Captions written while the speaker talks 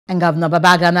And Governor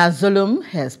Babagana Zulu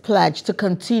has pledged to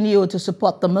continue to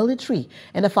support the military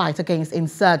in the fight against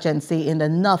insurgency in the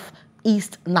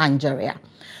northeast Nigeria.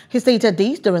 He stated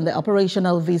this during the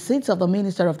operational visits of the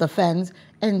Minister of Defense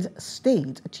and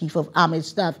State, Chief of Army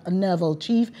Staff, Naval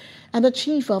Chief, and the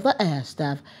Chief of the Air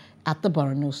Staff at the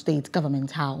Borno State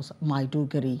Government House,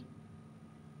 Maiduguri.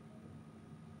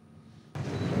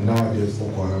 Nowadays,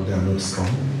 Boko Haram, they are not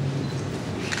strong,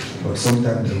 but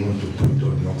sometimes they want to put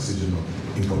on the oxygen of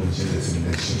information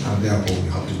dissemination, and therefore we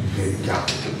have to be very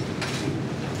careful.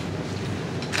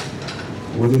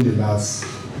 Within the last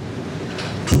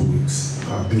 2 weeks,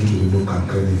 I've been to the local and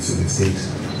credits in the state,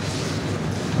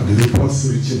 and the reports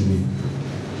reaching me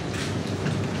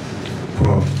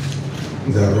from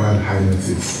the Royal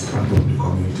Highnesses and from the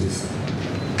communities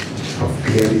have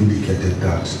clearly indicated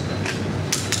that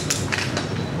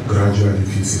gradually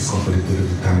peace is completely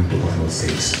returning to Borno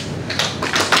State.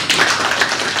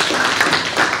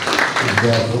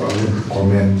 Therefore, I want to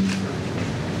commend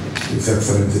His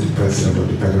Excellency the President of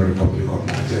the Federal Republic of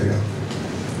Nigeria,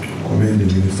 commend the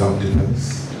Minister of Defense,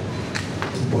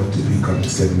 both the Big and the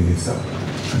State Minister,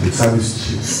 and the service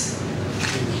chiefs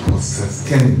for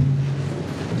sustaining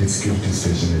the security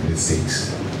situation in the state.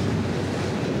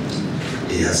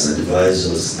 He has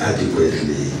advised us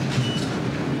adequately,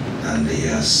 and he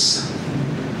has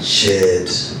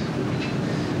shared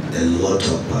a lot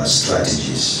of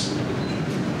strategies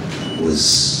with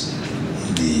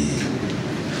the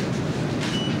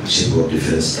Chief of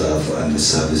Defense Staff and the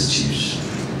service chiefs,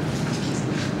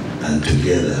 and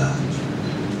together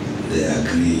they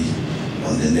agree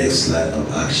on the next line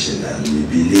of action, and we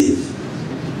believe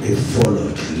if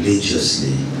followed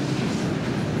religiously,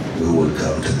 we will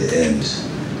come to the end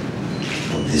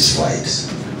of this fight.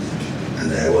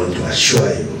 And I want to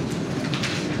assure you,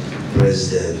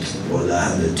 President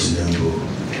Bola Ahmed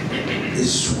Tinubu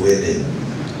is willing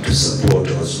to support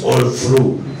us all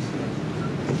through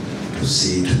to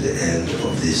see to the end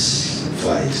of this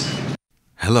fight.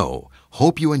 Hello,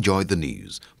 hope you enjoyed the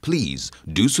news. Please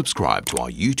do subscribe to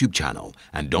our YouTube channel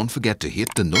and don't forget to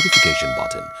hit the notification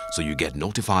button so you get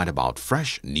notified about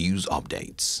fresh news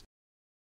updates.